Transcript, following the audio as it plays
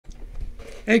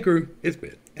Hey crew, it's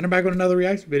Ben, and I'm back with another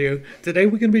reaction video. Today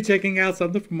we're going to be checking out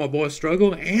something from my boy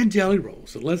Struggle and Jelly Roll.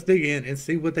 So let's dig in and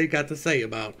see what they got to say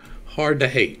about Hard to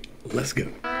Hate. Let's go.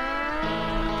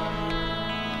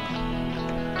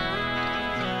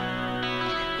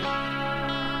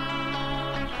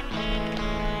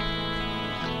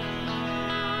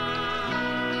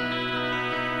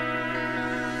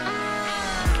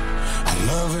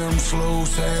 Love them slow,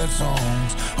 sad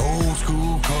songs, old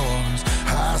school cars,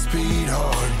 high-speed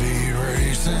heartbeat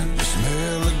racing, the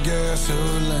smell of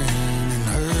gasoline and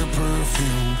her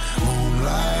perfume,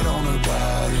 moonlight on her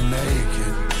body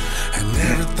naked, and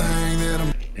everything that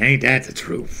I'm... Ain't that the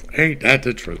truth? Ain't that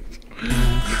the truth?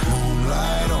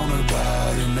 Moonlight on her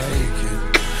body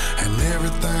naked, and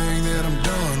everything that I'm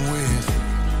done with,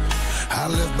 I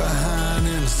left behind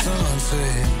in the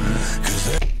sunset,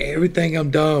 'cause everything I'm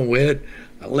done with,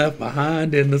 I left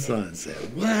behind in the sunset.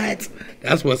 What?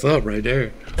 That's what's up right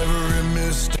there.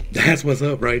 That's what's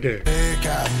up right there.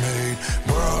 I made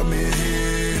brought me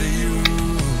here to you.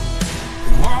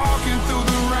 Walking through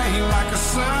the rain like a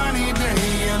sunny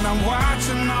day, and I'm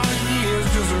watching all the years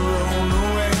just roll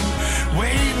away.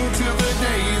 Waiting till the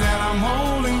day that I'm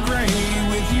holding gray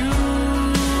with you.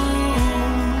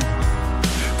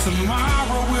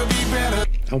 Tomorrow will be better.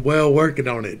 I'm well working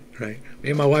on it, right? Me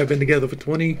and my wife been together for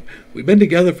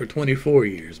 24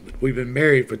 years, but we've been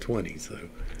married for 20, so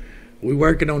we're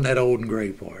working on that old and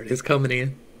gray part. It's coming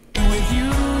in. With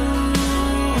you.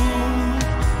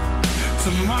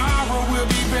 Tomorrow will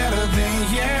be better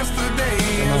than yesterday.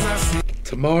 As I see.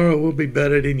 Tomorrow will be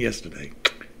better than yesterday.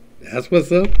 That's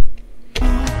what's up.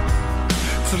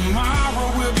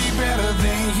 Tomorrow will be better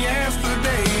than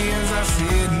yesterday. As I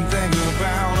sit and think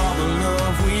about all the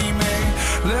love we made.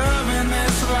 Loving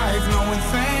this life, knowing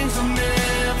things will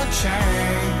never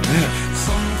change.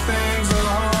 Some things are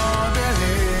hard to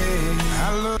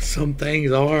hate. Some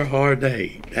things are hard to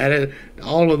hate. That is,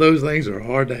 all of those things are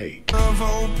hard to hate. Love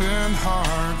open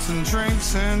hearts and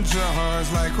drinks in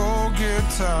jars like old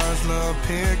guitars. Love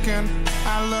picking.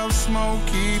 I love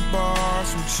smoky bars,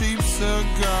 some cheap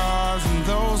cigars, and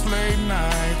those late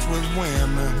nights with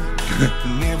women.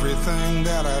 And everything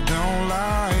that I don't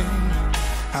like,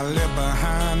 I left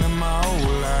behind in my old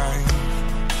life.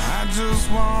 I just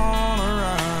wanna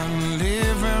run,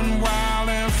 living wild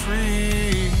and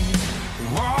free.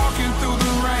 Walking through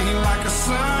the rain like a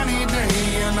sunny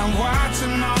day, and I'm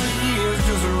watching all the years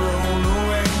just roll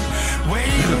away.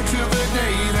 Waiting till the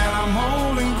day that I'm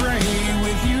holding gray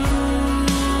with you.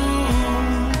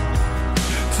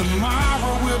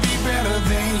 Tomorrow will be better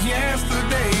than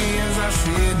yesterday. As I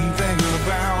sit and think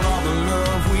about all the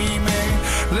love we made.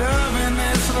 Loving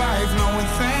this life,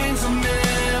 knowing things will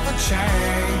never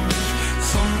change.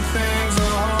 Some things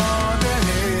are hard to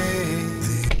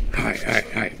hate. All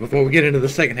right. Before we get into the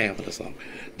second half of the song,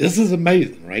 this is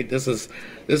amazing, right? This is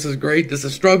great. This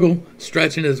is Struggle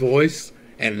stretching his voice,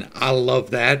 and I love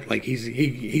that. Like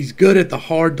he's good at the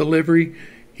hard delivery.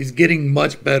 He's getting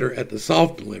much better at the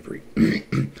soft delivery,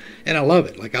 and I love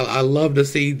it. Like I love to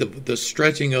see the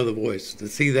stretching of the voice, to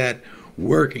see that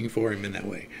working for him in that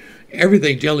way.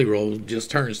 Everything Jelly Roll just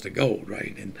turns to gold,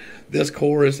 right? And this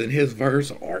chorus and his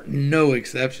verse are no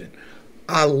exception.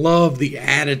 I love the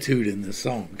attitude in this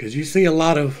song, because you see a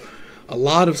lot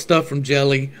of stuff from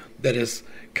Jelly that is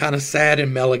kind of sad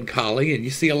and melancholy, and you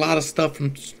see a lot of stuff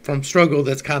from Struggle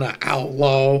that's kind of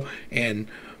outlaw and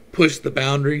push the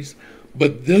boundaries.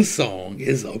 But this song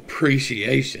is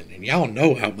appreciation, and y'all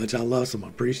know how much I love some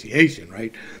appreciation,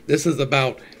 right? This is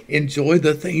about enjoy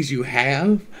the things you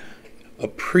have.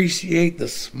 Appreciate the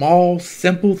small,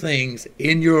 simple things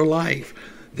in your life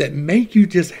that make you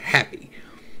just happy.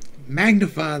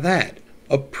 Magnify that.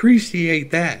 Appreciate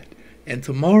that. And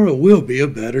tomorrow will be a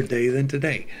better day than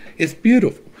today. It's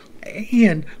beautiful.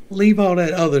 And leave all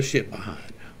that other shit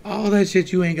behind. All that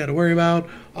shit you ain't got to worry about.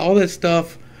 All that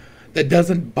stuff that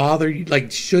doesn't bother you,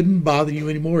 like shouldn't bother you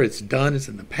anymore. It's done. It's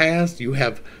in the past. You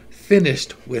have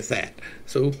finished with that.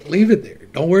 So leave it there.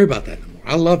 Don't worry about that anymore.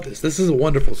 I love this. This is a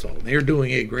wonderful song. They're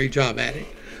doing a great job at it.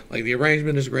 Like the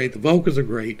arrangement is great. The vocals are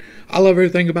great. I love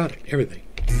everything about it. Everything.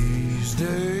 These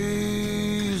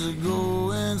days are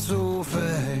going so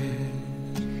fast.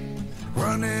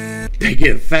 Running. They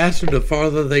get faster the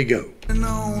farther they go.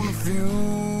 On the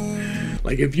fume.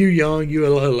 Like if you're young, you're a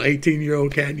little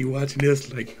 18-year-old cat and you're watching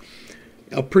this, like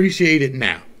appreciate it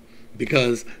now.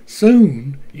 Because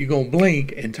soon you're going to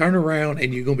blink and turn around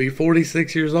and you're going to be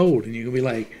 46 years old and you're going to be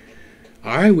like,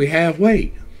 all right, we're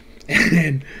halfway.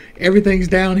 And everything's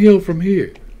downhill from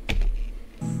here.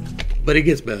 But it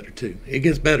gets better too. It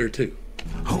gets better too.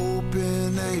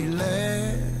 Hoping they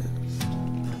last.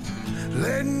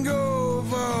 Letting go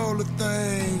of all the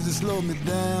things to slow me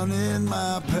down in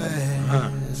my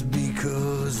past,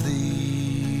 because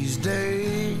these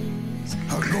days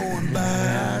are going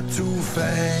by too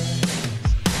fast.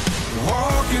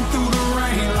 Walking through the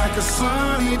rain like a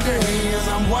sunny day, as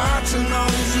I'm watching all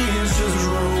these years just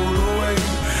roll away.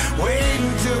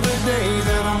 Waiting till the day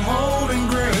that I'm old and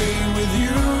gray with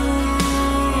you.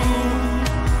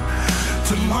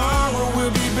 Tomorrow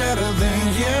will be better than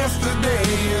yesterday,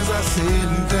 as I sit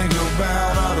and think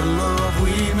about all the love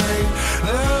we made.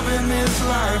 Loving this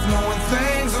life, knowing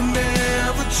things will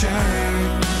never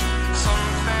change. Some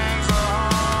things are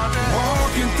hard to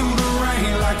walking through the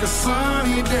rain like a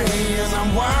sunny day, as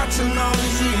I'm watching all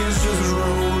these years just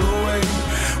roll away.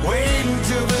 Waiting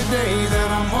till the day that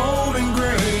I'm old and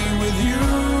gray with you.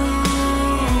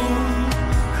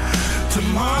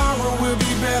 Tomorrow will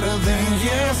be better than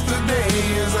yesterday,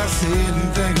 as I sit and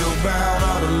think about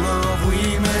all the love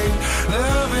we made.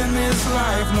 Loving this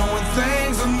life, knowing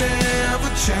things will never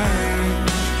change.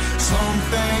 Some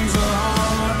things are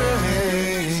hard to hate.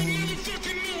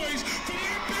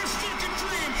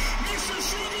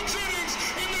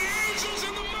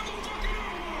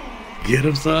 Get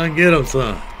him, son. Get him,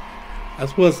 son.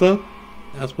 That's what's up.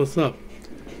 That's what's up.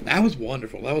 That was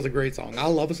wonderful. That was a great song. I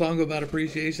love a song about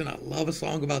appreciation. I love a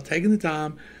song about taking the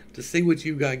time to see what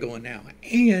you got going now.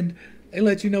 And they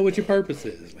let you know what your purpose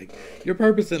is. Like, your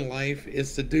purpose in life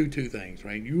is to do two things,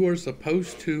 right? You are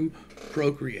supposed to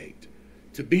procreate,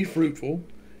 to be fruitful,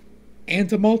 and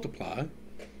to multiply.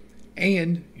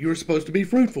 And you're supposed to be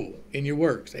fruitful in your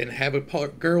works and have a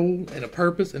goal and a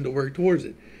purpose and to work towards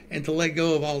it. And to let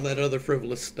go of all that other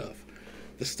frivolous stuff.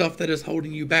 The stuff that is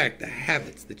holding you back, the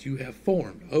habits that you have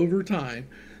formed over time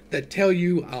that tell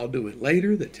you I'll do it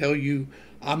later, that tell you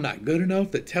I'm not good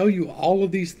enough, that tell you all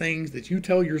of these things that you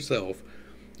tell yourself.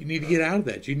 You need to get out of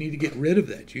that. You need to get rid of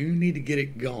that. You need to get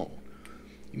it gone.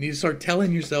 You need to start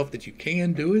telling yourself that you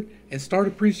can do it and start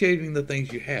appreciating the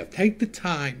things you have. Take the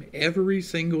time every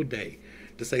single day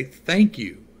to say thank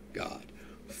you, God,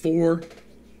 for,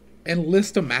 and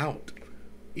list them out.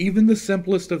 Even the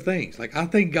simplest of things. Like, I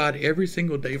thank God every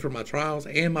single day for my trials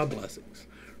and my blessings,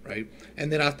 right? And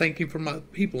then I thank Him for my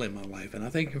people in my life, and I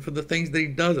thank Him for the things that He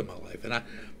does in my life. And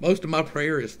most of my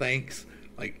prayer is thanks.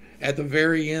 Like, at the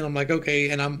very end, I'm like, okay,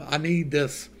 and I need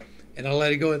this, and I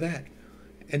let it go at that.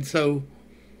 And so,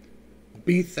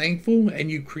 be thankful, and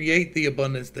you create the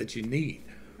abundance that you need.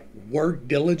 Work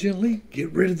diligently.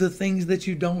 Get rid of the things that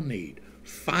you don't need.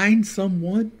 Find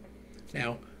someone.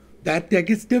 Now, that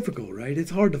gets difficult, right?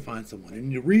 It's hard to find someone.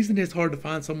 And the reason it's hard to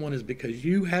find someone is because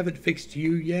you haven't fixed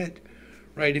you yet,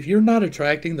 right? If you're not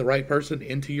attracting the right person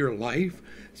into your life,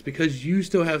 it's because you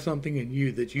still have something in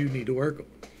you that you need to work on.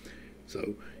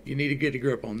 So you need to get a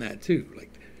grip on that too.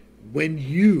 Like, when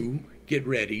you get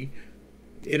ready,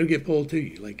 it'll get pulled to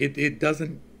you. Like, it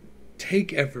doesn't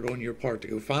take effort on your part to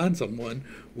go find someone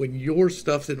when your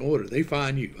stuff's in order. They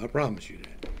find you. I promise you that.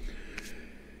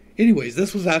 Anyways,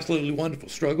 this was absolutely wonderful.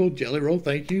 Struggle, Jelly Roll,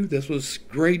 thank you. This was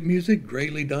great music,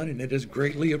 greatly done, and it is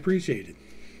greatly appreciated.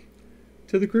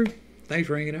 To the crew, thanks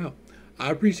for hanging out.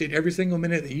 I appreciate every single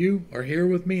minute that you are here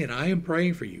with me, and I am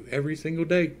praying for you every single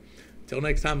day. Till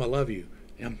next time, I love you.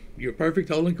 You're perfect,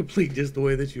 whole, and complete just the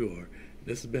way that you are.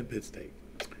 This has been Pittstake.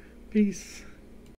 Peace.